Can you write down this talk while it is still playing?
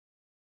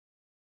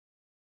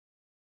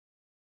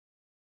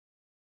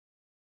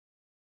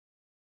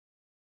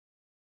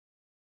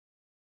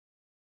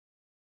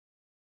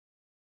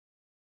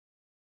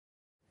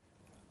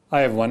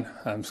Hi everyone,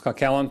 I'm Scott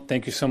Callon.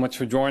 Thank you so much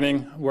for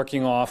joining.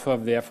 Working off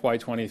of the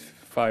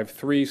FY25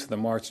 3, so the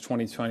March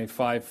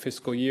 2025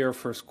 fiscal year,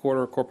 first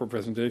quarter corporate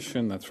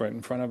presentation that's right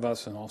in front of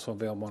us and also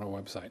available on our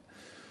website.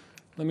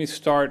 Let me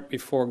start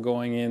before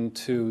going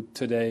into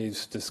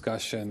today's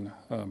discussion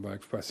by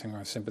expressing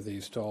our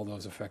sympathies to all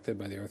those affected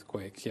by the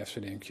earthquake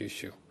yesterday in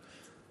Kyushu.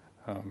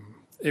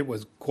 It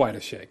was quite a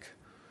shake.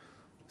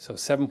 So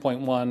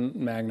 7.1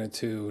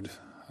 magnitude,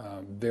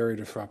 very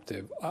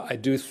disruptive. I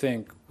do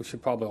think we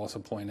should probably also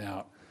point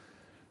out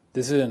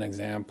this is an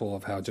example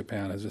of how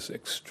Japan is just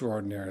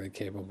extraordinarily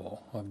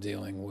capable of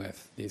dealing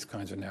with these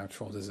kinds of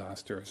natural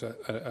disasters.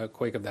 A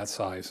quake of that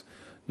size,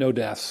 no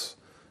deaths,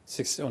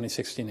 only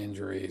 16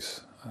 injuries.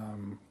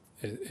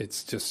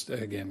 It's just,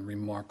 again,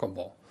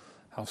 remarkable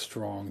how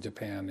strong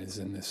Japan is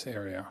in this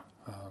area.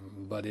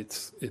 But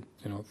it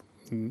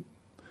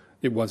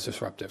was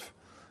disruptive.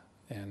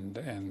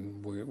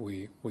 And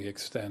we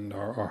extend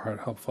our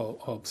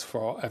hopes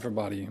for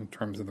everybody in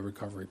terms of the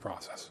recovery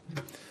process.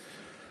 All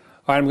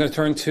right, I'm going to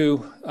turn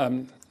to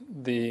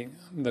the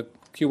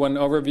Q1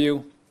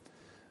 overview.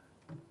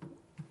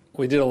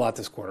 We did a lot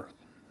this quarter.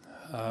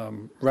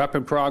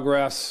 Rapid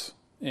progress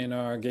in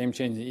our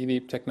game-changing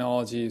e-leap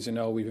technologies. You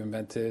know, we've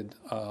invented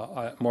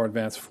a more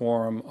advanced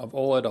form of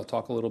OLED. I'll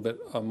talk a little bit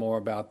more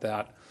about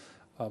that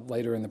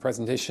later in the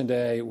presentation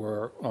day.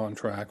 We're on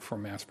track for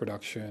mass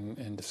production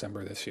in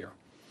December this year.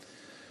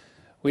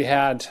 We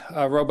had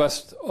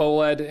robust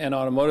OLED and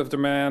automotive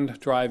demand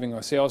driving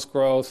our sales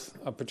growth,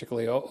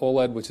 particularly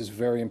OLED, which is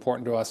very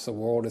important to us. The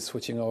world is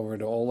switching over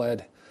to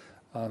OLED,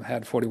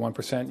 had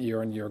 41%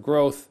 year-on-year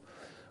growth.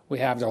 We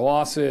have our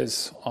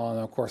losses on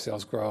our core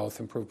sales growth,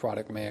 improved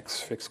product mix,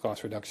 fixed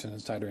cost reduction,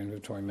 and tighter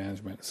inventory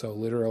management. So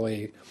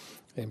literally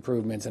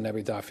improvements in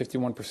EBITDA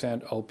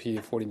 51%, OP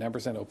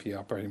 49%, OP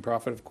operating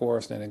profit, of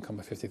course, net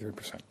income of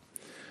 53%.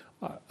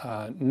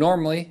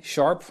 Normally,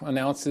 Sharp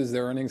announces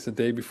their earnings the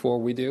day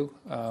before we do,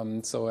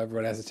 so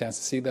everybody has a chance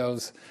to see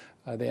those.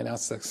 They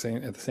announced at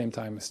the same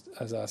time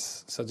as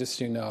us. So just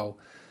so you know,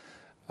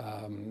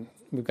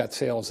 we've got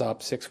sales up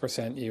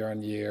 6%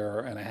 year-on-year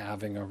and a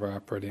halving of our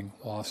operating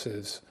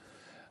losses.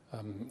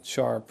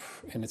 Sharp,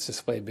 in its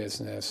display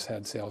business,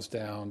 had sales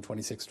down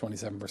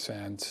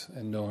 26-27%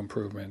 and no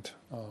improvement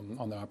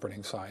on the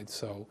operating side.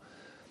 So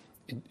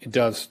it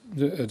does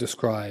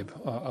describe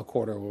a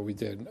quarter where we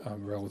did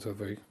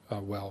relatively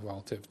well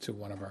relative to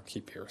one of our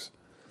key peers.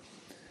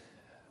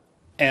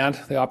 And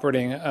the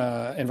operating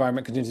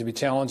environment continues to be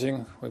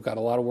challenging. We've got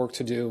a lot of work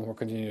to do. We're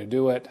continuing to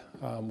do it.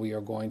 We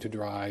are going to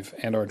drive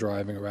and are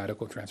driving a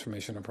radical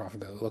transformation of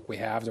profitability. Look, we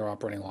have our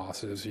operating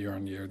losses year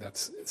on year.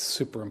 That's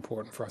super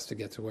important for us to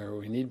get to where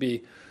we need to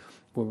be.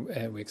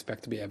 And we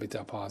expect to be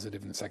EBITDA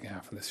positive in the second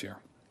half of this year.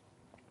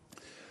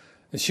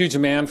 There's huge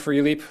demand for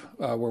e-leap.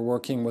 We're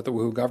working with the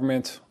Wuhu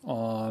government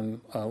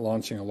on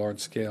launching a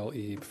large-scale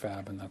e-leap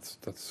fab, and that's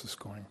just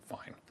going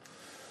fine.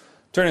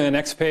 Turning to the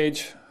next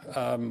page,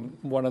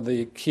 one of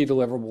the key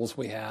deliverables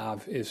we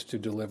have is to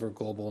deliver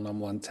global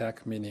 #1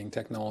 tech, meaning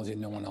technology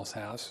no one else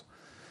has.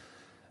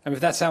 And if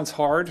that sounds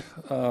hard,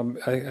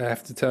 I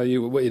have to tell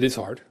you, it is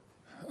hard.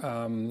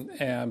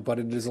 But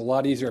it is a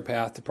lot easier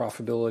path to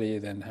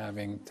profitability than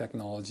having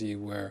technology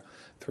where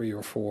 3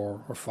 or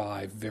 4 or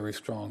 5 very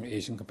strong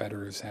Asian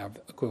competitors have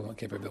equivalent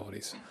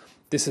capabilities.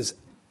 This is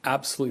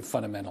absolutely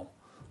fundamental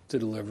to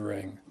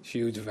delivering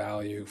huge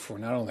value for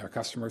not only our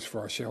customers,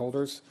 for our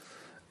shareholders,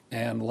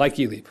 and like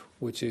e-leap,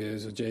 which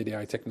is a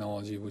JDI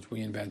technology which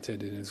we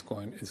invented and is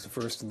the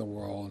first in the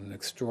world, an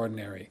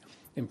extraordinary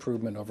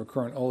improvement over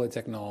current OLED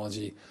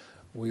technology.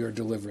 We are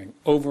delivering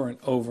over and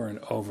over and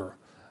over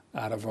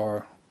out of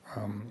our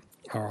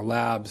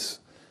labs,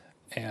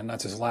 and not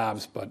just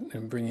labs, but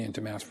in bringing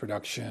into mass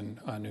production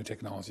new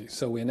technology.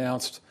 So we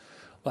announced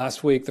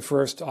last week the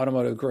first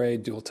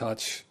automotive-grade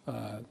dual-touch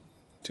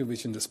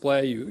two-vision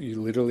display.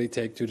 You literally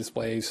take 2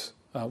 displays,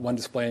 one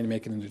display, and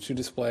make it into 2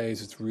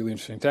 displays. It's really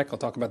interesting tech. I'll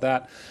talk about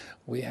that.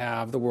 We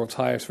have the world's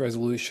highest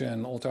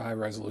resolution, ultra-high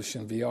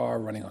resolution VR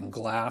running on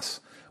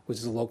glass, which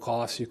is low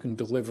cost. You can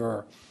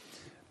deliver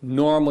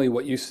normally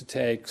what used to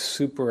take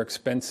super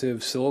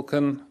expensive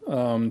silicon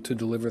to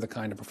deliver the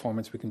kind of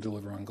performance we can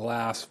deliver on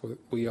glass.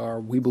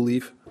 We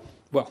believe,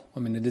 well,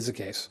 I mean, it is a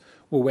case.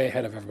 We're way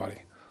ahead of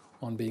everybody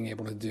on being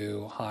able to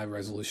do high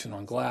resolution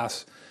on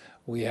glass.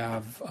 We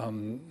have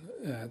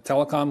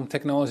telecom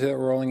technology that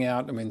we're rolling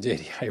out. I mean,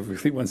 JDI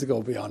really wants to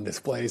go beyond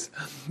displays.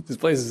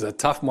 Displays is a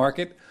tough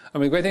market. I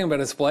mean, the great thing about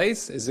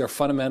displays is they're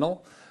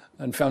fundamental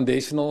and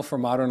foundational for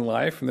modern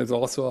life, and there's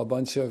also a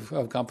bunch of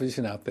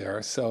competition out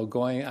there. So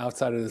going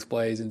outside of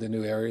displays into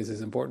new areas is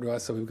important to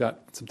us. So we've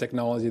got some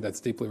technology that's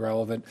deeply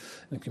relevant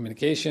in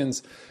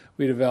communications.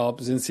 We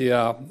developed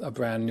Zinsia, a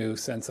brand new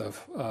set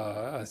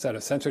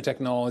of sensor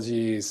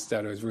technologies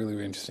that is really,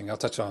 really interesting. I'll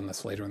touch on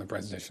this later in the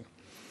presentation.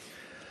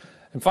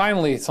 And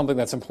finally, something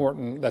that's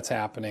important that's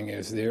happening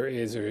is there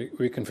is a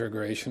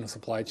reconfiguration of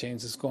supply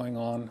chains that's going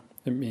on.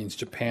 It means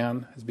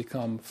Japan has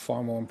become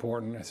far more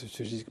important as a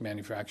strategic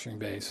manufacturing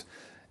base,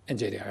 and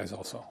JDI is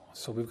also.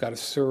 So we've got a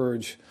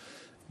surge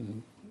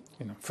in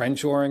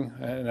friendshoring.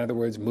 In other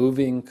words,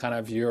 moving kind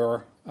of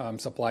your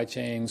supply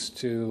chains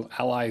to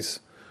allies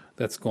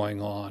that's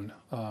going on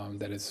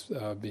that is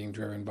being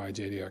driven by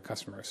JDI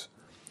customers.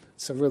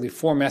 So really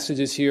 4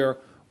 messages here.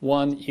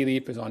 1,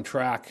 ELEAP is on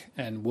track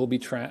and will be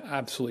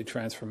absolutely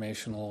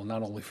transformational,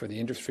 not only for the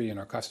industry and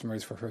our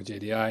customers, but for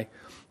JDI.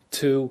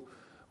 2,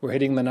 we're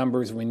hitting the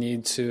numbers we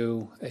need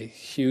to, a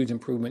huge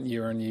improvement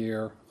year on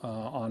year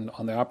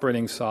on the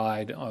operating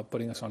side,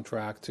 putting us on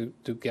track to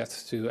get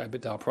to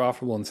EBITDA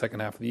profitable in the second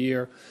half of the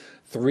year.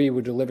 3,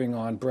 we're delivering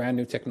on brand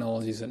new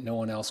technologies that no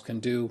one else can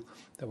do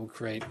that will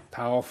create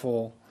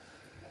powerful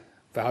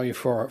value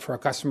for our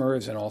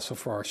customers and also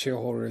for our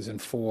shareholders.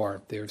 And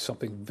 4, there's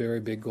something very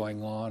big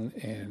going on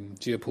in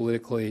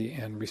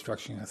geopolitically and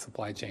restructuring of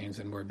supply chains,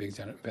 and we're a big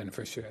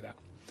beneficiary of that.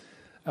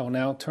 I will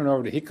now turn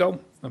over to Hiko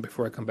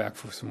before I come back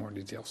for some more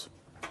details.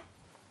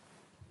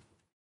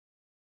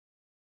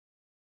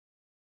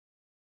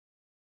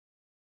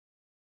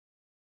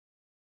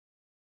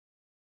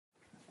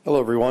 Hello,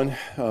 everyone.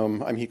 I'm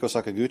Hiko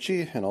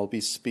Sakaguchi, and I'll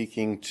be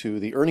speaking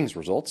to the earnings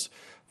results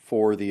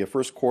for the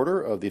first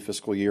quarter of the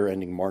fiscal year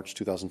ending March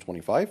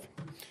 2025.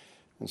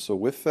 And so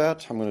with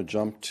that, I'm going to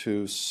jump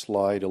to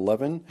slide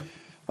 11.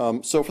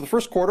 So for the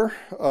first quarter,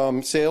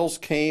 sales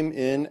came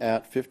in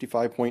at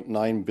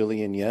 55.9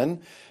 billion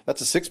yen.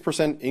 That's a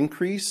 6%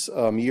 increase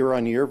year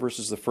on year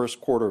versus the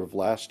first quarter of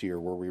last year,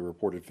 where we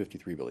reported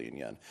 53 billion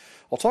yen.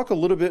 I'll talk a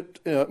little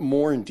bit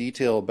more in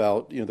detail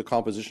about the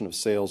composition of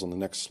sales on the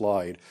next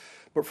slide.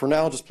 But for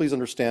now, just please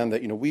understand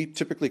that we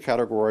typically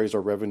categorize our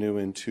revenue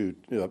into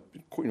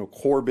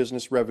core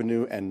business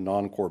revenue and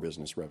non-core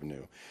business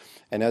revenue.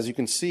 And as you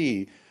can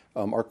see,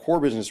 our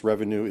core business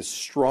revenue is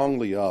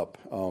strongly up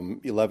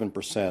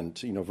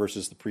 11%,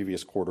 versus the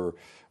previous quarter.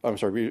 I'm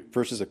sorry,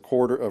 versus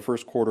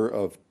first quarter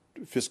of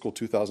fiscal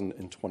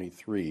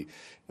 2023,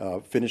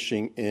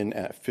 finishing in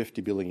at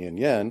 50 billion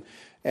yen.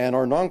 And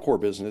our non-core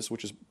business,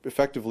 which is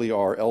effectively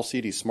our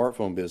LCD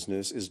smartphone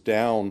business, is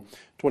down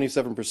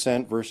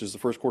 27% versus the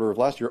first quarter of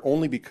last year,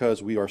 only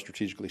because we are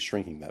strategically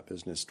shrinking that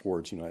business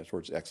towards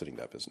exiting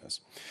that business.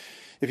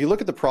 If you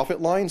look at the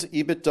profit lines,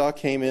 EBITDA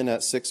came in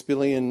at 6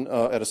 billion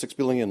at a 6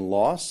 billion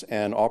loss,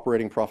 and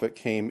operating profit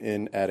came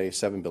in at a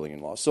 7 billion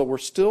loss. So we're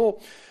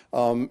still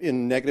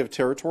in negative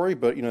territory,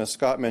 but as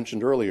Scott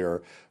mentioned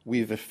earlier,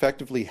 we've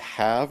effectively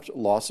halved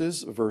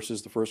losses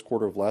versus the first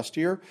quarter of last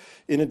year.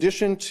 In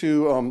addition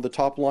to the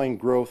top line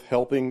growth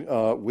helping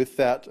with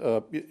that,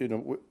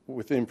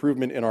 with the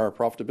improvement in our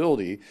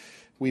profitability,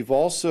 we've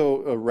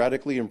also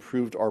radically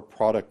improved our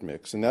product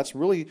mix, and that's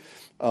really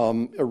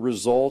a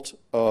result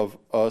of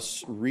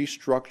us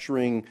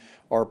restructuring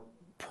our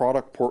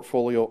product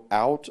portfolio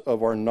out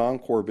of our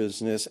non-core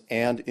business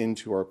and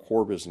into our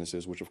core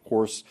businesses, which of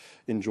course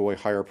enjoy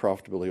higher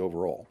profitability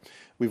overall.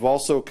 We've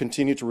also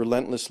continued to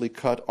relentlessly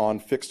cut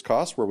on fixed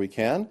costs where we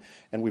can,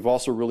 and we've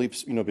also really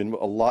been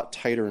a lot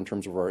tighter in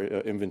terms of our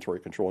inventory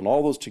control. And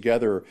all those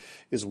together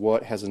is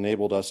what has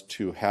enabled us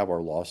to have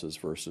our losses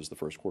versus the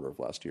first quarter of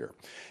last year.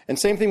 And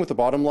same thing with the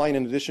bottom line.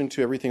 In addition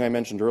to everything I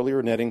mentioned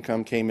earlier, net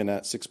income came in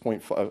at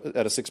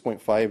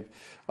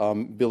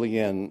 6.5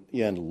 billion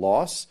yen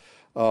loss.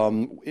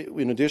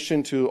 In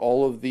addition to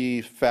all of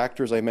the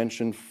factors I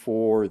mentioned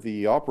for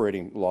the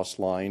operating loss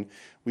line,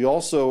 we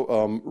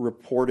also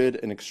reported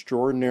an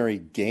extraordinary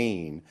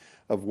gain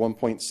of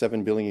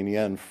 1.7 billion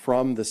yen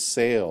from the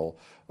sale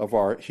of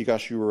our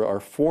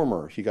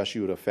former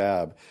Higashiura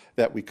fab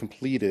that we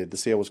completed. The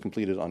sale was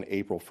completed on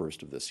April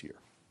 1st of this year.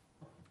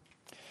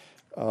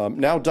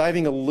 Now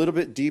diving a little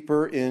bit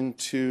deeper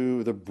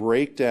into the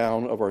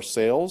breakdown of our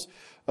sales.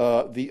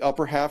 The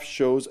upper half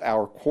shows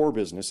our core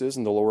businesses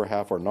and the lower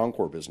half are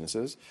non-core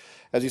businesses.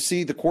 As you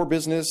see, the core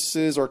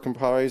businesses are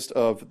comprised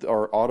of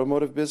our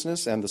automotive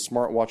business and the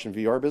smartwatch and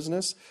VR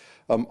business.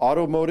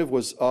 Automotive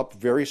was up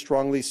very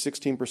strongly,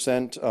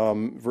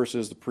 16%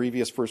 versus the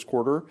previous first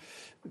quarter.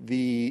 A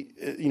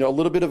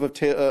little bit of a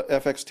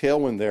FX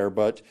tailwind there,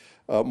 but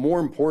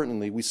more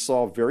importantly, we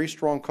saw very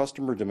strong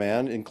customer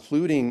demand,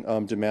 including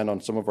demand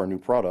on some of our new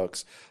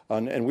products,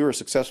 and we were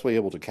successfully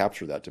able to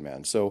capture that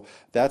demand. So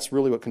that's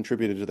really what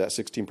contributed to that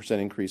 16%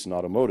 increase in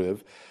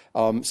automotive.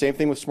 Same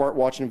thing with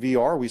smartwatch and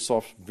VR. We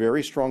saw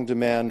very strong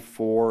demand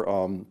for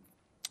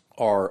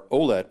our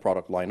OLED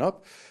product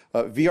lineup.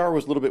 VR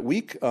was a little bit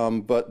weak,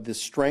 but the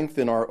strength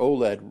in our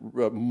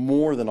OLED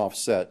more than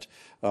offset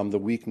the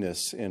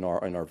weakness in our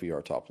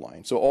VR top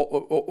line. So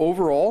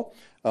overall,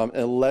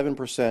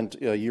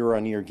 11%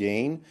 year-on-year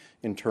gain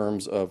in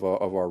terms of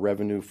our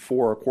revenue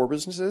for our core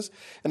businesses.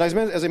 And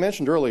as I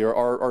mentioned earlier,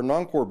 our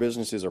non-core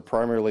businesses are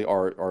primarily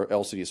our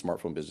LCD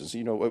smartphone business.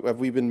 As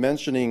we've been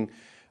mentioning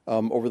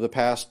over the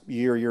past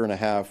year and a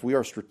half, we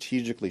are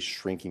strategically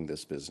shrinking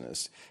this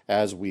business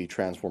as we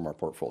transform our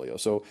portfolio.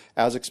 So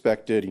as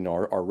expected,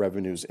 our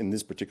revenues in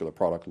this particular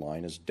product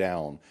line is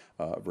down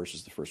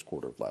versus the first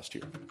quarter of last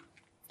year.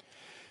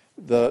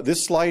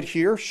 This slide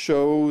here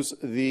shows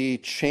the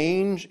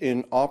change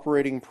in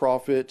operating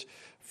profit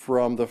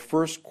from the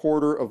first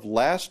quarter of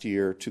last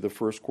year to the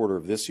first quarter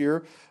of this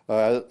year.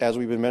 As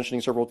we've been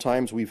mentioning several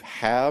times, we've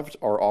halved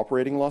our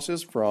operating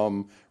losses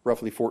from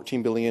roughly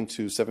 14 billion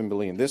to 7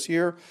 billion this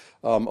year.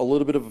 A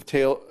little bit of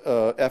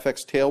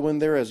FX tailwind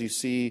there, as you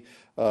see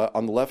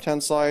on the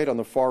left-hand side. On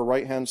the far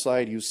right-hand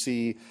side, you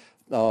see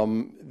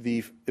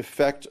the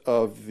effect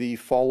of the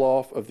fall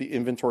off of the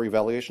inventory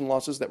valuation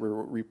losses that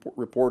were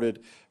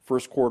reported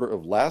first quarter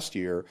of last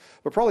year.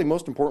 But probably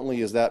most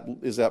importantly is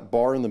that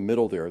bar in the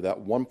middle there, that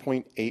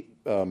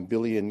 1.8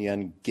 billion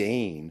yen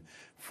gain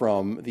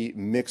from the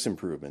mix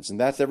improvements. And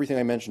that's everything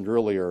I mentioned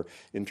earlier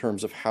in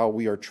terms of how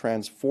we are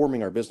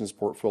transforming our business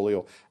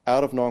portfolio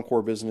out of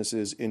non-core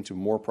businesses into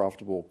more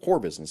profitable core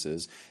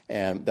businesses.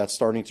 And that's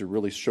starting to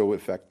really show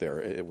effect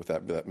there with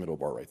that middle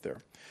bar right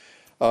there.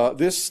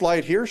 This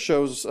slide here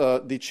shows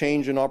the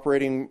change in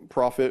operating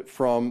profit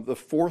from the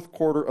fourth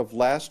quarter of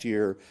last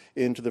year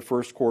into the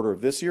first quarter of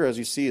this year. As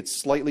you see, it's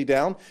slightly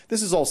down.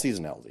 This is all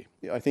seasonality.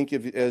 I think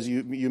as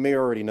you may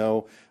already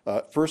know,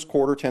 first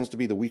quarter tends to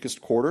be the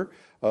weakest quarter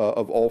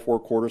of all 4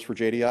 quarters for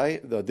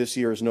JDI. This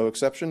year is no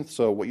exception.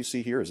 So what you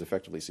see here is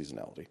effectively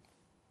seasonality.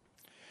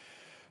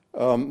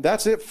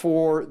 That's it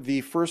for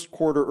the first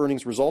quarter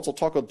earnings results. I'll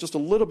talk just a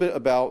little bit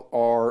about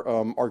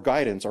our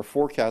guidance, our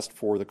forecast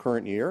for the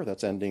current year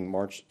that's ending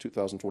March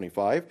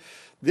 2025.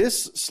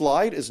 This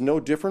slide is no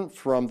different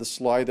from the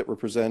slide that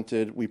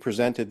we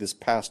presented this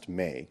past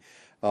May,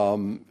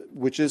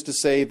 which is to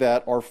say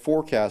that our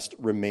forecast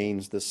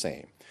remains the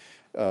same.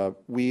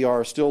 We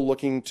are still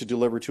looking to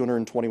deliver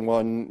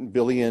 221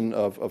 billion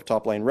of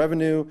top line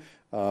revenue,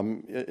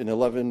 an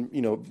 11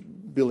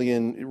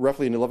 billion,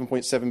 roughly an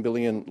 11.7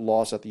 billion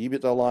loss at the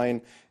EBITDA line,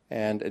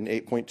 and an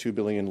 8.2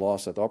 billion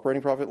loss at the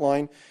operating profit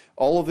line.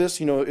 All of this,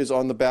 is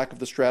on the back of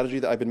the strategy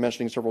that I've been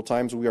mentioning several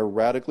times. We are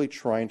radically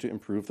trying to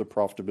improve the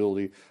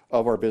profitability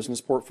of our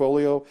business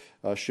portfolio,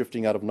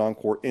 shifting out of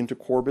non-core into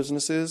core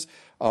businesses.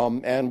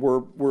 And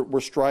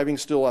we're striving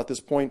still at this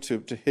point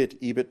to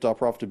hit EBITDA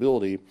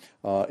profitability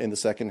in the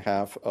second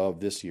half of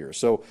this year.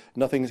 So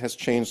nothing has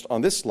changed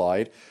on this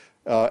slide.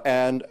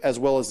 And as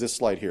well as this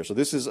slide here. So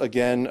this is,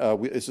 again,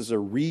 this is a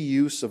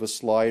reuse of a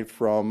slide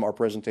from our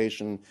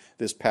presentation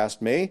this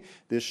past May.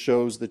 This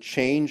shows the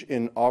change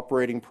in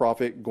operating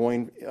profit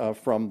going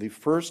from the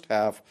first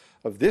half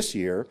of this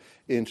year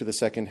into the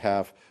second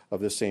half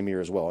of this same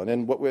year as well. And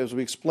then as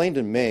we explained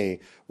in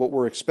May, what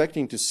we're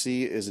expecting to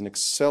see is an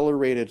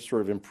accelerated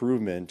sort of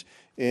improvement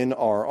in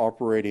our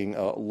operating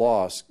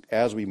loss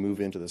as we move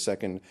into the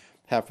second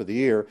half of the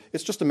year.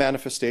 It's just a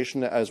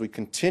manifestation as we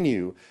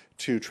continue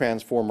to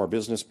transform our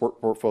business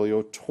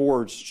portfolio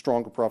towards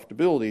stronger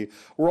profitability.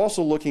 We're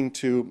also looking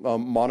to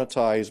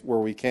monetize where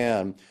we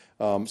can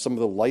some of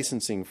the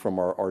licensing from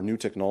our new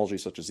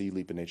technologies such as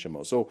eLeap and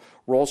HMO. So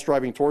we're all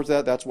striving towards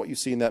that. That's what you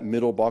see in that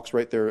middle box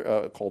right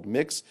there called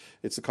mix.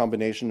 It's a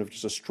combination of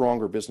just a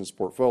stronger business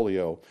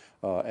portfolio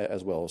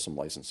as well as some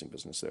licensing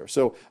business there.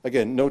 So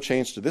again, no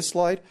change to this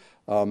slide.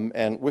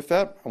 And with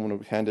that, I'm going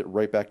to hand it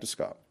right back to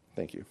Scott.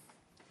 Thank you.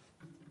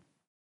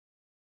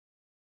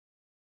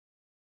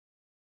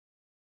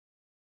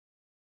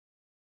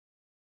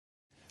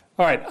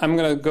 All right, I'm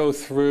going to go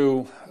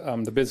through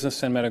the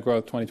Business and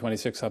MetaGrowth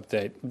 2026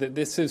 update.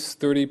 This is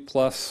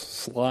 30-plus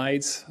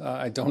slides.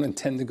 I don't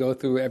intend to go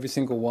through every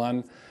single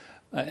one,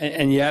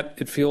 and yet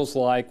it feels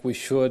like we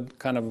should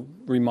kind of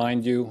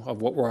remind you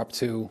of what we're up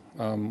to,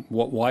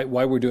 why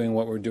we're doing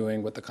what we're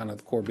doing, what the kind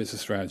of core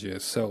business strategy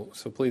is. So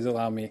please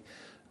allow me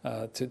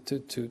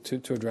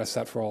to address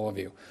that for all of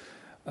you.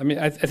 I mean,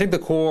 I think the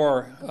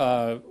core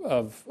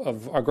of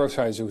our growth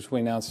strategy, which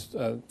we announced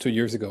 2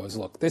 years ago, is,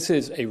 look, this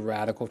is a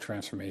radical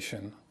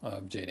transformation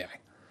of JDI.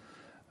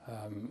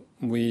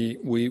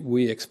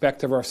 We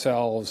expect of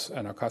ourselves,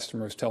 and our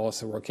customers tell us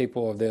that we're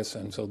capable of this,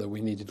 and so that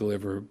we need to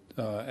deliver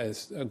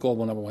as a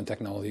global #1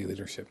 technology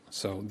leadership.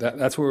 So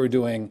that's what we're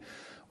doing.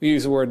 We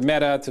use the word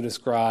meta to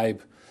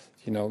describe,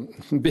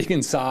 big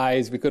in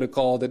size. We could have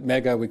called it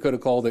mega. We could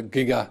have called it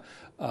giga.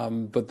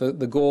 But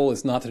the goal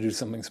is not to do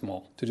something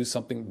small, to do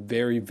something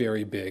very,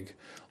 very big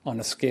on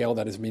a scale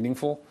that is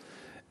meaningful.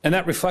 And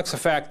that reflects the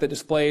fact that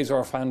displays are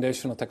a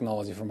foundational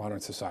technology for modern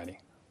society.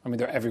 I mean,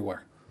 they're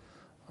everywhere.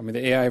 I mean,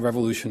 the AI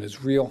revolution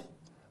is real,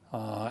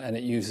 and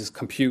it uses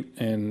compute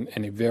in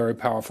a very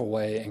powerful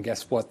way. And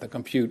guess what? The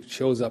compute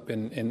shows up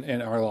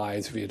in our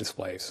lives via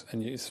displays.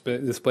 And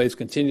displays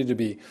continue to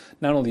be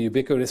not only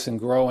ubiquitous and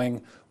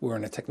growing, we're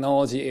in a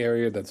technology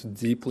area that's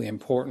deeply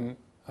important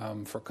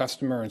for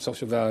customer and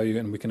social value,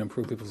 and we can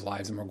improve people's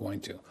lives, and we're going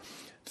to.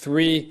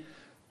 3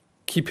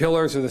 key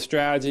pillars of the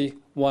strategy.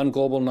 1,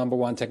 global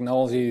 #1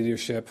 technology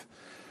leadership.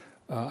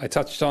 I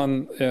touched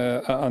on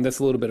this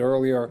a little bit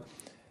earlier.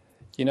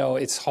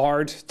 It's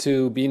hard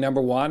to be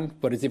 #1,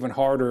 but it's even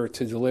harder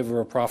to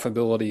deliver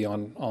profitability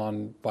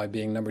by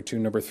being #2,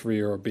 #3,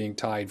 or being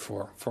tied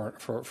for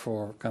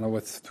kind of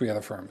with 3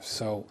 other firms.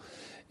 So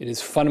it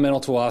is fundamental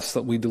to us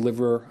that we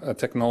deliver a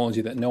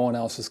technology that no one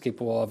else is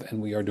capable of,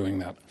 and we are doing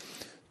that.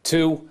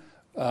 2,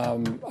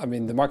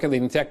 the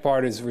market-leading tech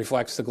part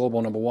reflects the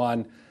global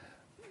 #1.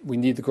 we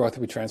need the growth to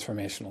be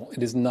transformational.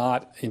 It is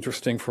not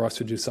interesting for us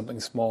to do something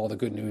small. The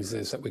good news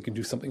is that we can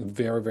do something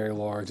very, very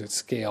large at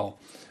scale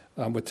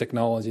with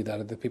technology that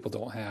other people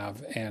don't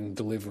have and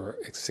deliver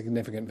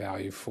significant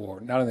value for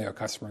not only our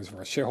customers, but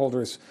our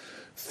shareholders.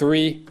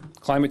 3,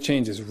 climate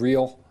change is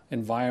real.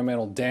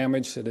 Environmental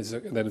damage that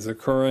is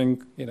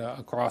occurring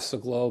across the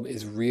globe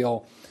is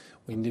real.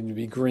 We need to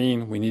be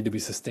green. We need to be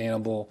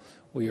sustainable.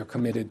 We are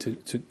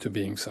committed to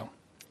being so.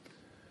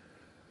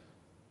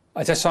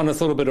 I touched on this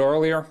a little bit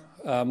earlier.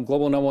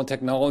 Global number one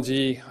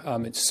technology,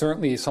 it's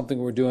certainly something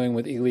we're doing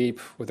with eLeap,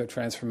 with our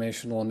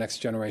transformational next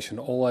generation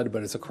OLED,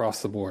 but it's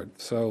across the board.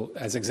 So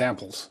as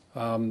examples,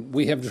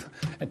 we have,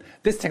 and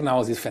this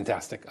technology is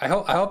fantastic. I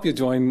hope you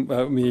join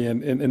me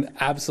in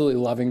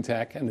absolutely loving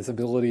tech and this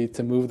ability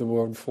to move the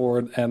world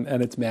forward, and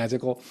it's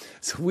magical.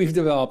 So we've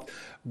developed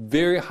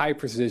very high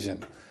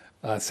precision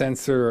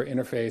sensor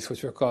interface,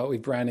 which we're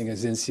branding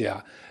as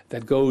Zinsia,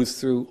 that goes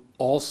through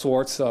all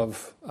sorts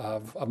of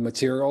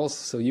materials.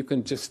 So you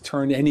can just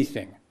turn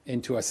anything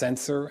into a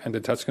sensor and to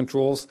touch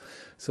controls.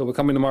 So we're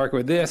coming to market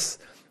with this.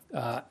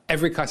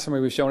 Every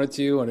customer, we've shown it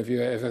to you. And if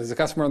there's a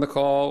customer on the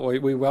call,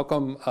 we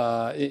welcome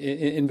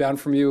inbound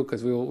from you,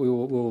 because we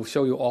will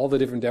show you all the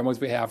different demos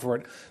we have for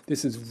it.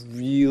 This is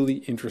really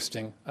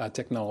interesting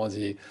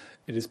technology.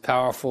 It is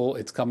powerful.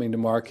 It's coming to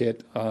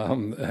market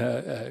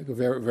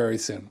very, very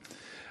soon.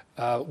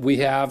 We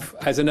have,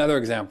 as another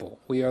example,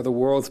 we are the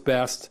world's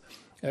best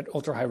at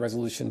ultra-high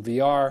resolution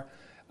VR.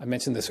 I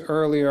mentioned this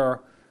earlier,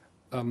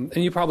 and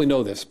you probably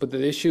know this, but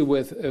the issue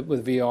with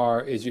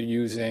VR is you're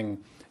using,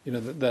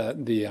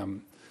 the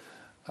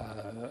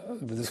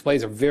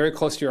displays are very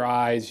close to your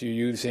eyes. You're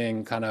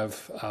using kind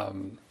of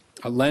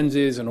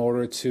lenses in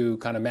order to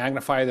kind of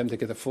magnify them to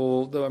get the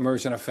full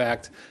immersion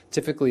effect.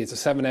 Typically, it's a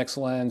 7x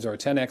lens or a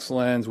 10x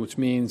lens, which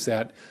means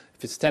that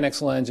if it's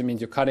 10x lens, it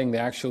means you're cutting the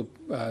actual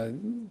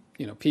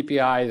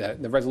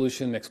PPI, the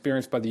resolution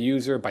experienced by the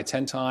user, by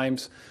 10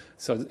 times.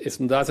 So it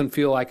doesn't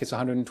feel like it's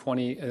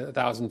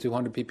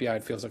 120,200 PPI,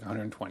 it feels like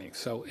 120.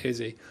 So it is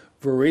a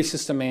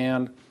voracious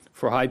demand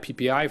for high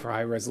PPI, for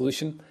high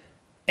resolution,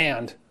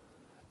 and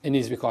it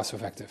needs to be cost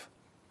effective.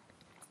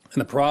 And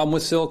the problem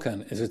with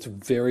silicon is it's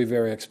very,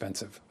 very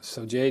expensive.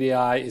 So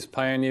JDI is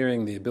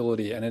pioneering the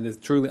ability, and it is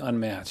truly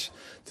unmatched,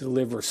 to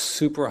deliver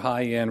super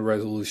high-end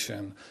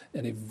resolution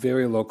in a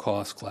very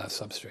low-cost glass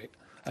substrate.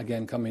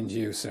 Again, coming to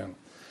you soon.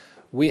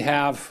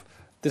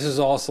 This is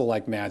also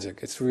like magic.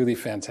 It's really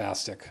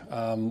fantastic.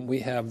 We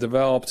have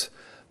developed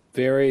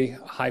very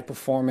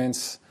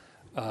high-performance,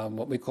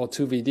 what we call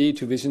 2VD,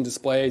 2Vision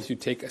displays. You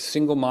take a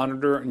single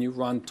monitor and you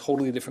run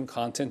totally different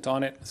content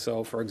on it.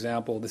 So, for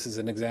example, this is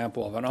an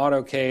example of an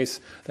auto case.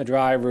 The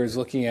driver is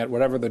looking at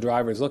whatever the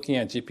driver is looking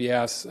at,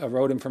 GPS,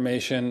 road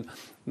information.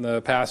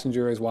 The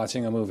passenger is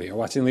watching a movie or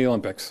watching the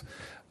Olympics.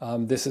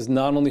 This is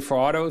not only for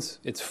autos,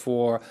 it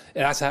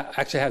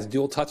actually has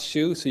dual touch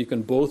too, so you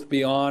can both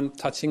be on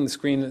touching the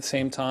screen at the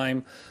same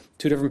time.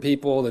 Two different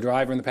people, the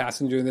driver and the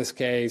passenger in this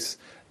case.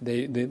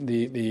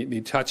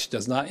 The touch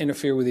does not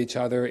interfere with each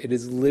other. It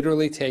is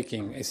literally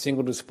taking a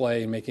single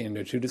display and making it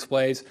into 2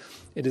 displays.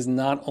 It is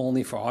not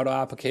only for auto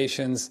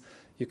applications.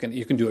 You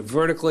can do it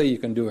vertically, you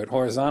can do it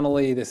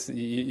horizontally.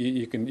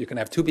 You can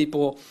have 2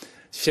 people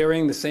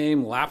sharing the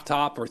same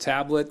laptop or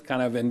tablet,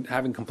 kind of, and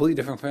having completely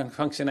different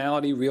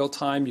functionality, real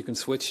time. You can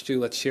switch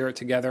to, let's share it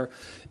together.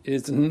 It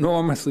is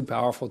enormously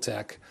powerful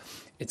tech.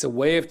 It's a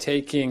way of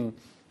taking,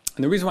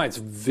 and the reason why it's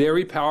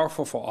very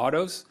powerful for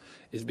autos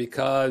is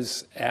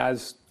because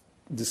as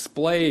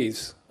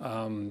displays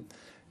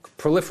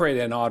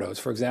proliferate in autos,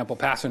 for example,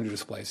 passenger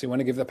displays, so you want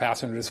to give the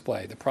passenger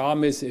display. The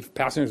problem is if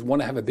passengers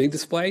want to have a big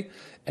display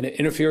and it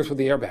interferes with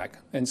the airbag.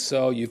 And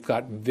so you've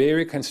got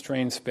very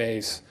constrained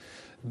space.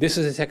 This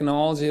is a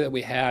technology that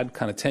we had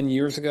kind of 10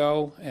 years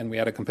ago, and we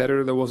had a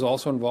competitor that was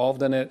also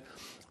involved in it.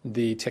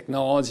 The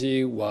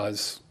technology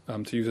was,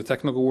 to use a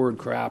technical word,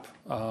 crap.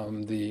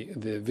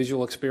 The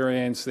visual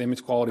experience, the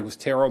image quality was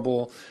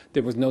terrible.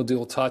 There was no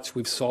dual touch.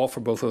 We've solved for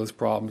both of those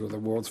problems. We're the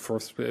world's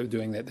first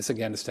doing that. This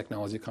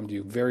technology will come to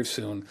you very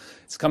soon.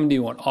 It's coming to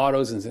you on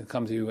autos, and it's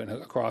coming to you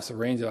across a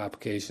range of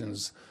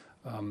applications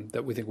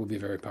that we think will be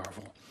very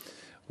powerful.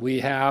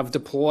 We have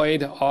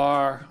deployed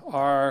our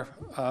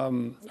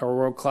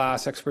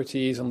world-class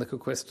expertise in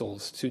liquid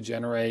crystals to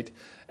generate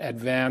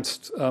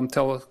advanced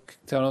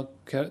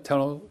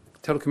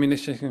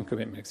telecommunication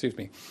commitment. Excuse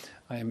me.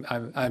 I'm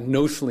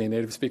notionally a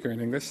native speaker in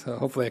English, so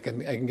hopefully I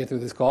can get through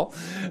this call,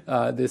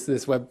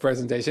 this web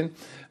presentation.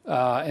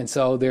 And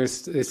so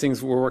there's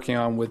things we're working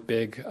on with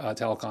big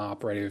telecom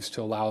operators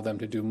to allow them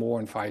to do more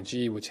in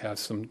 5G, which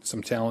has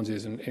some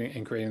challenges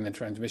in creating the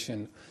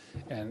transmission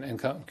and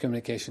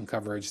communication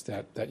coverage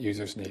that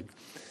users need.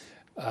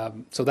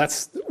 So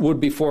would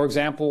be 4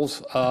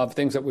 examples of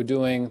things that we're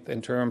doing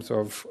in terms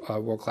of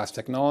world-class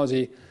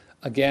technology.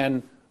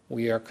 Again,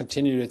 we are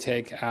continuing to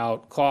take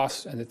out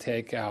costs and to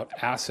take out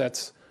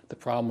assets. The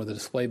problem with the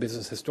display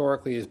business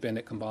historically has been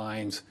it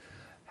combines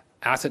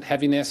asset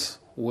heaviness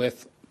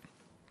with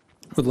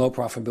low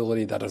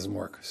profitability. That doesn't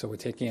work. So we're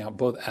taking out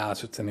both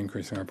assets and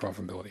increasing our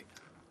profitability.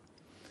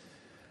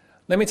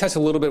 Let me touch a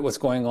little bit what's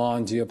going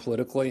on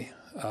geopolitically.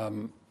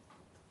 And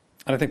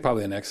I think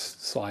probably the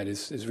next slide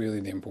is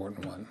really the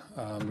important one.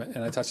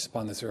 And I touched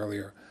upon this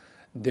earlier.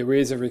 There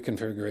is a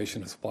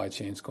reconfiguration of supply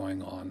chains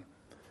going on.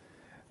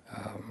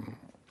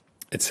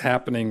 It's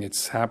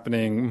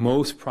happening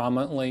most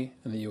prominently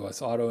in the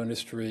U.S. auto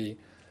industry.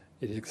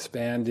 It is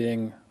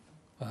expanding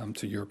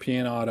to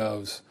European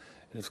autos.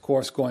 It is, of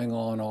course, going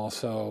on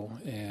also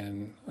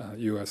in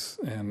U.S.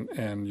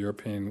 and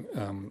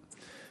European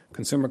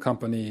consumer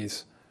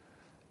companies.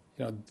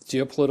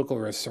 Geopolitical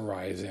risks are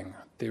rising.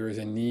 There is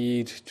a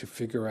need to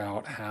figure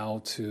out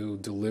how to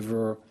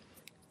deliver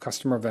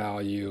customer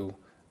value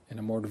in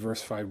a more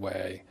diversified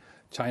way.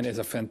 China is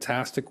a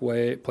fantastic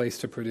place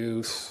to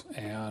produce,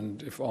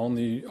 and if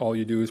only all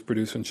you do is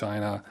produce in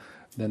China,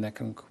 then that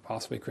can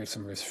possibly create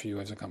some risk for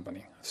you as a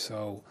company.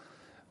 So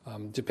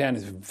Japan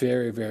is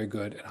very, very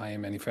good at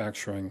high-end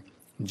manufacturing.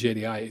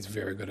 JDI is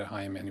very good at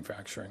high-end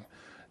manufacturing.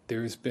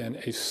 There's been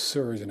a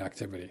surge in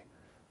activity.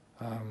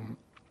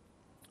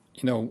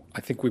 I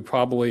think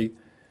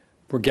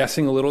we're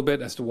guessing a little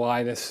bit as to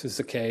why this is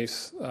the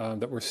case,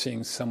 that we're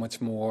seeing so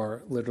much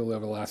more literally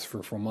over the last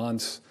 3 or 4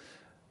 months.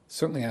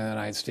 Certainly in the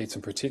United States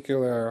in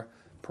particular,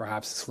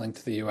 perhaps it's linked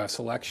to the U.S.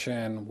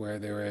 election, where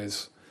there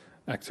is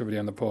activity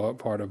on the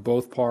part of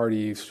both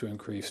parties to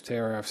increase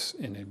tariffs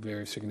in a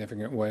very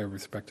significant way with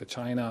respect to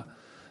China.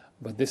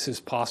 But this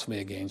is possibly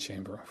a game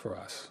changer for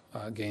us.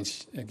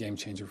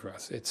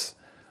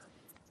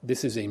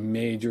 This is a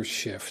major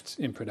shift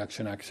in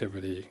production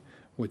activity,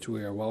 which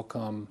we are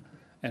welcome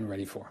and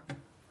ready for.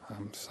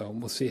 So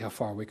we'll see how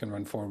far we can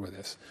run forward with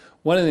this.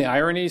 One of the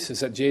ironies is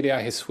that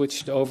JDI has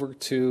switched over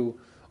to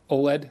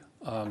OLED,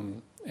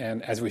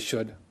 and as we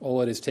should.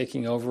 OLED is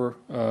taking over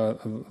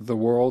the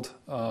world.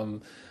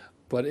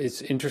 But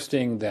it's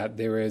interesting that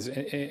there is,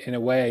 in a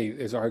way,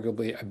 is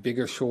arguably a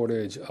bigger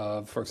shortage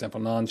of, for example,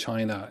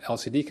 non-China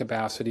LCD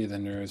capacity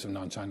than there is of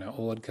non-China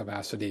OLED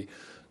capacity.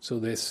 So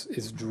this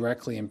is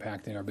directly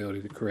impacting our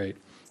ability to create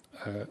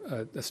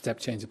a step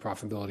change of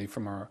profitability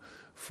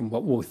from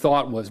what we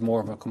thought was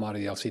more of a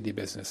commodity LCD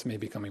business,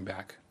 maybe coming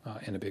back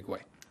in a big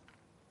way.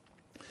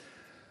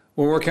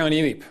 We're working on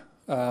ELEAP.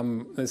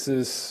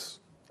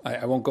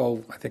 I won't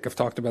go, I think I've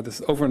talked about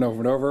this over and over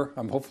and over.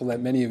 I'm hopeful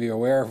that many of you are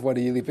aware of what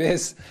ELEAP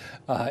is.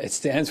 It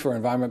stands for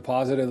Environment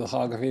Positive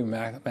Lithography,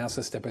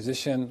 Massless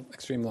Deposition,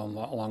 Extreme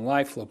Long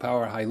Life, Low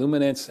Power, High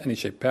Luminance, Any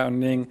Shape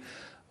Patterning.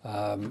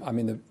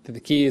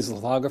 The key is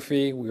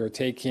lithography. We are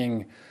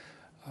taking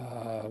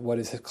what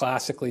has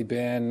classically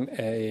been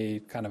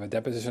a kind of a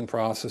deposition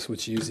process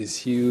which uses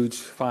huge,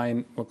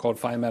 what's called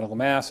fine metal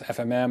mass,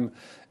 FMM,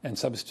 and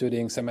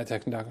substituting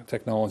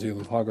semi-technology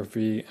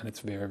lithography, and it's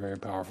very, very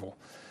powerful.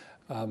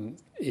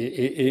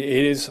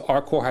 It is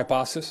our core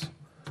hypothesis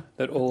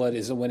that OLED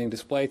is the winning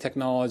display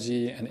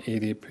technology and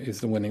ELEAP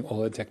is the winning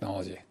OLED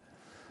technology.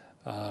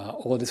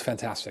 OLED is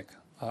fantastic.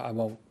 I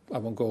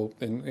won't go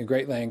in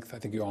great length. I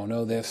think you all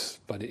know this,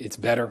 but it's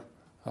better.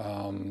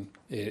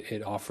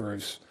 It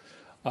offers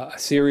a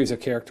series of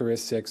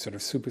characteristics that are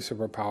super,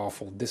 super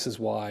powerful. This is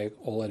why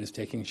OLED is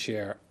taking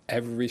share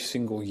every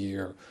single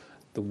year.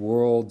 The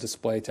world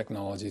display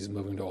technology is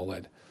moving to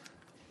OLED.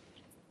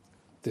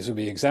 This would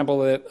be an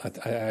example of it.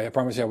 I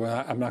promise you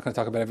I'm not going to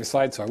talk about every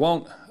slide, so I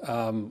won't.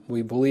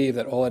 We believe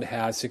that OLED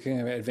has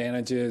significant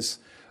advantages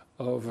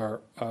over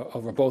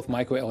both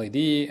micro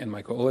LED and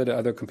micro OLED,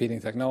 other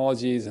competing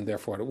technologies, and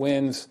therefore it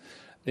wins.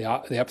 The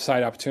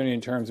upside opportunity in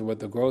terms of what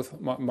the growth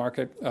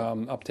market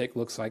uptake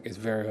looks like is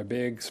very, very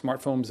big.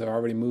 Smartphones have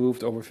already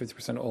moved over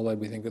 50% OLED.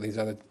 We think that these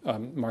other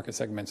market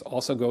segments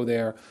also go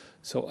there.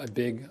 So a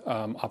big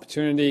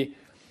opportunity.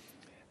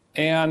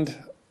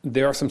 And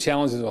there are some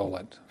challenges with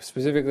OLED,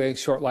 specifically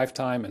short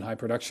lifetime and high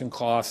production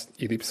cost.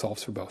 ELEAP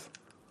solves for both.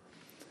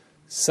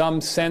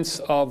 Some sense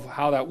of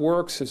how that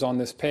works is on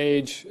this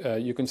page.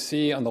 You can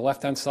see on the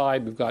left-hand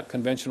side, we've got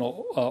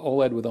conventional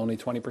OLED with only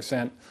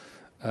 20%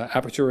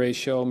 aperture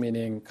ratio,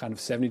 meaning kind of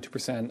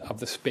 72% of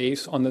the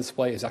space on the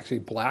display is actually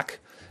black.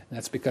 And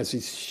that's because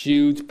these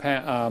huge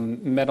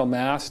metal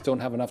masks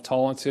don't have enough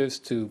tolerances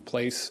to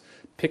place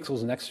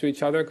pixels next to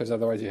each other, because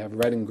otherwise you have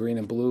red and green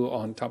and blue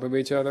on top of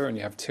each other and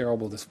you have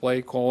terrible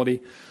display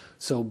quality.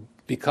 So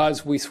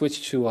because we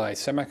switched to a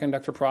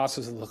semiconductor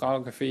process of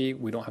lithography,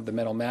 we don't have the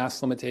metal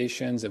mass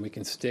limitations, and we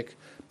can stick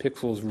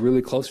pixels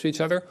really close to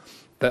each other.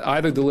 That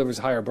either delivers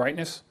higher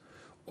brightness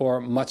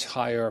or much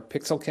higher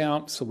pixel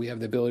count. So we have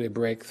the ability to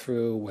break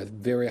through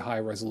with very high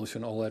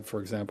resolution OLED, for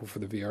example, for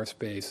the VR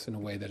space in a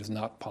way that is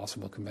not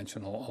possible with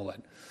conventional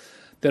OLED.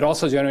 That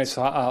also generates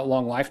a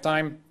long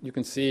lifetime. You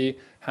can see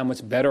how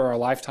much better our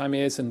lifetime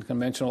is in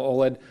conventional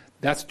OLED.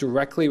 That's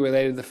directly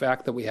related to the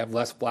fact that we have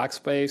less black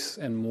space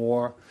and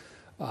more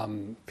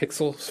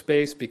pixel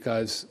space,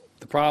 because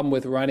the problem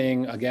with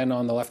running, again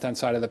on the left-hand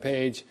side of the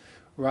page,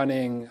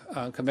 running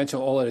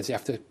conventional OLED is you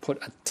have to put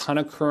a ton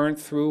of current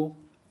through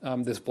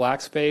this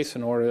black space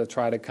in order to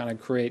try to kind of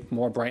create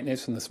more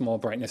brightness in the small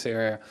brightness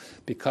area.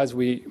 Because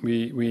we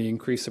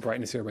increase the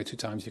brightness area by 2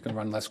 times, you can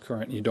run less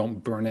current and you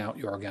don't burn out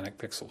your organic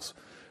pixels.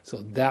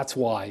 So that's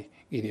why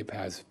ELEAP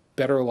has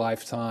better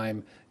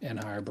lifetime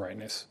and higher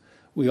brightness.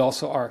 We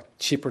also are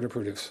cheaper to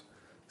produce.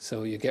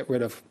 So you get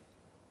rid of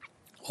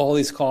all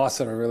these costs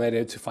that are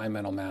related to fine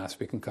metal mass.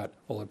 We can cut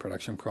OLED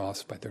production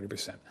costs by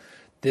 30%.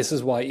 This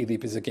is why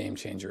eLeap is a game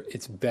changer.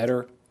 It's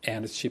better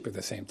and it's cheaper at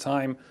the same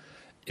time.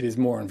 It is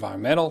more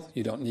environmental.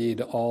 You don't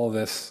need all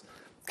this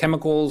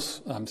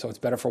chemicals, so it's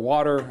better for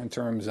water in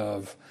terms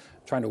of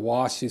trying to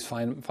wash these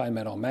fine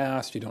metal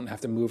mass. You don't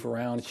have to move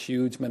around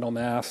huge metal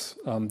mass.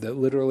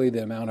 Literally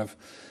the amount of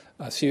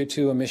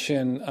CO2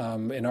 emission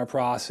in our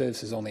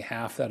process is only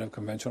half that of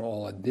conventional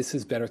OLED. This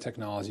is better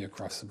technology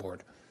across the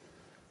board.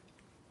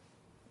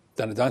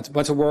 Done a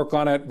bunch of work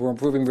on it. We're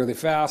improving really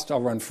fast. I'll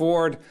run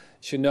forward. You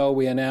should know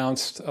we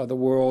announced the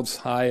world's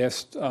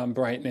highest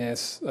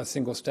brightness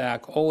single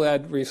stack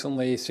OLED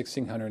recently,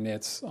 1600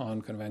 nits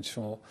on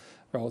conventional,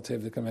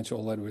 relative to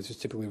conventional OLED, which is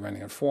typically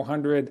running at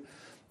 400.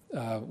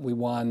 We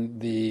won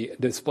the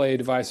Display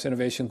Device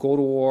Innovation Gold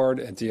Award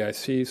at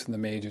DIC, so the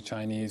major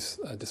Chinese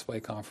display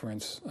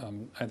conference.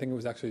 I think it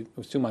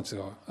was 2 months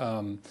ago.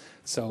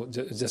 So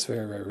just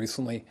very, very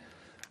recently,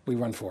 we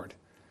run forward.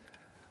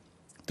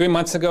 3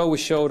 months ago, we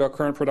showed our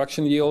current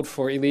production yield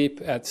for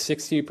eLeap at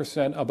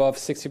 60%, above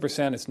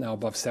 60%. It's now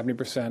above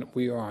 70%.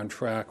 We are on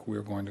track.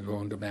 We're going to go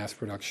into mass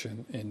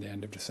production in the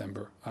end of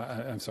December.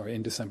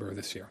 In December of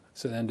this year,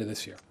 so the end of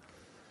this year.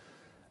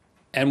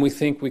 And we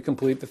think we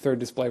complete the third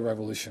display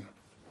revolution.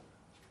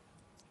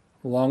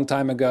 A long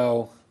time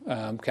ago,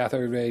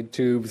 cathode ray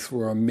tubes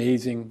were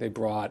amazing. They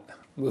brought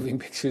moving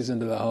pictures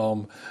into the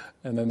home,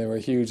 and then they were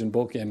huge and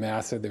bulky and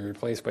massive. They were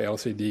replaced by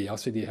LCD.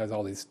 LCD has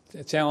all these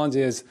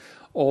challenges.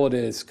 OLED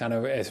is kind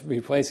of as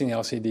replacing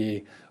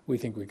LCD. We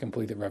think we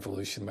complete the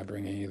revolution by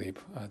bringing eLeap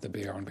to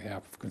bear on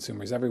behalf of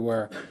consumers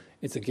everywhere.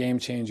 It's a game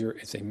changer.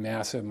 It's a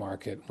massive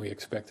market. We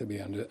expect to be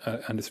an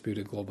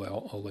undisputed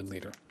global OLED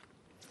leader.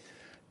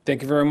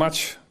 Thank you very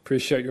much.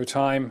 Appreciate your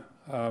time,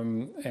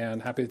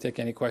 and happy to take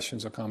any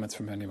questions or comments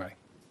from anybody.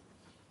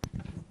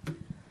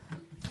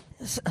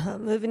 Yes,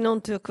 moving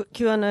on to a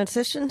Q&A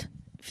session.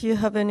 If you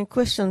have any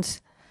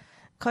questions,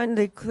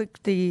 kindly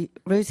click the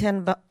raise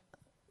hand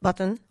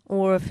button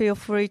or feel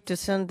free to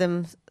send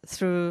them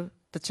through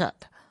the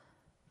chat.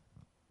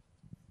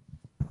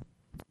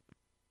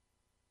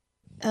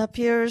 It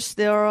appears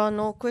there are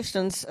no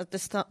questions at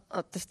this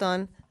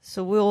time,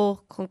 so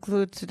we'll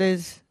conclude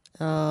today's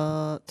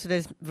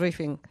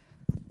briefing.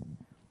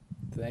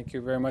 Thank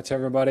you very much,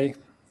 everybody.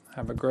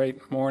 Have a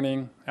great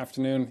morning,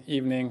 afternoon,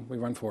 evening. We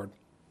run forward.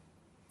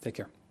 Take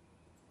care.